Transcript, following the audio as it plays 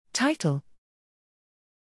Title: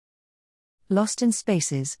 Lost in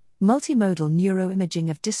Spaces, Multimodal Neuroimaging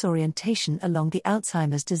of Disorientation Along the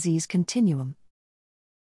Alzheimer's Disease Continuum.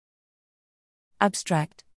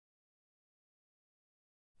 Abstract: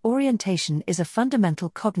 Orientation is a fundamental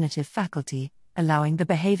cognitive faculty, allowing the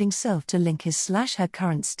behaving self to link his/her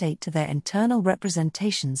current state to their internal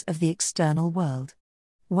representations of the external world.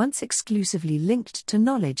 Once exclusively linked to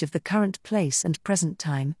knowledge of the current place and present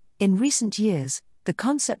time, in recent years, the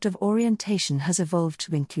concept of orientation has evolved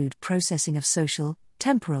to include processing of social,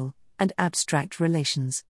 temporal, and abstract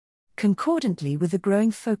relations. Concordantly with the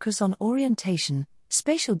growing focus on orientation,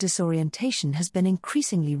 spatial disorientation has been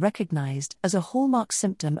increasingly recognized as a hallmark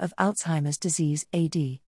symptom of Alzheimer's disease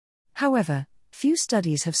 (AD). However, few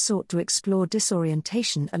studies have sought to explore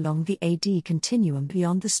disorientation along the AD continuum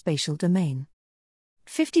beyond the spatial domain.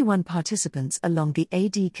 51 participants along the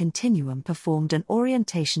AD continuum performed an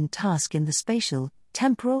orientation task in the spatial,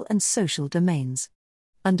 temporal, and social domains.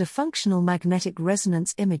 Under functional magnetic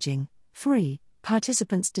resonance imaging, FRI,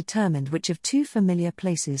 participants determined which of two familiar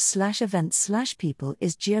places/events/people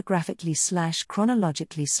is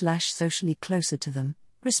geographically/chronologically/socially closer to them,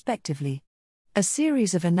 respectively. A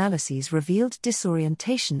series of analyses revealed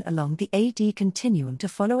disorientation along the AD continuum to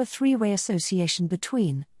follow a three-way association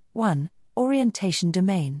between 1. Orientation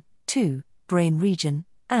domain, 2. Brain region,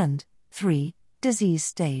 and 3. Disease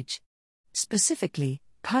stage. Specifically,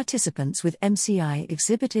 participants with MCI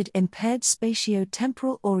exhibited impaired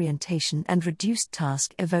spatio-temporal orientation and reduced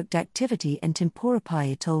task-evoked activity in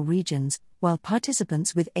temporoparietal regions, while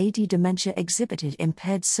participants with AD dementia exhibited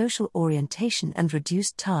impaired social orientation and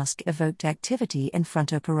reduced task-evoked activity in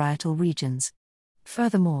frontoparietal regions.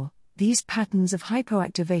 Furthermore, these patterns of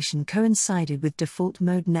hypoactivation coincided with default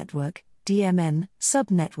mode network (DMN)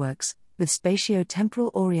 subnetworks, with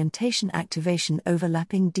spatio-temporal orientation activation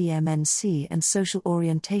overlapping DMNC and social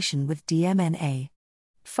orientation with DMNA.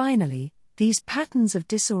 Finally, these patterns of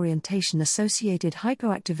disorientation-associated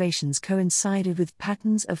hypoactivations coincided with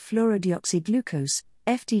patterns of fluorodeoxyglucose,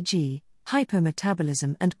 FDG,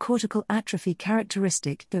 hypometabolism and cortical atrophy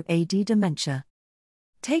characteristic to AD dementia.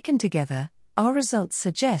 Taken together, our results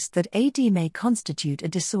suggest that AD may constitute a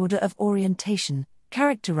disorder of orientation,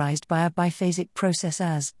 characterized by a biphasic process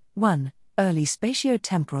as 1. Early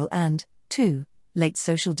spatio-temporal and 2. Late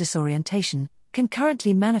social disorientation,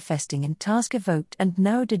 concurrently manifesting in task-evoked and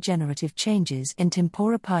neurodegenerative changes in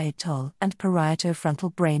temporoparietal and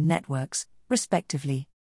parietofrontal brain networks, respectively.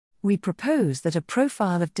 We propose that a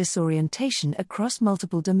profile of disorientation across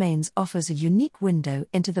multiple domains offers a unique window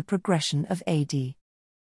into the progression of AD.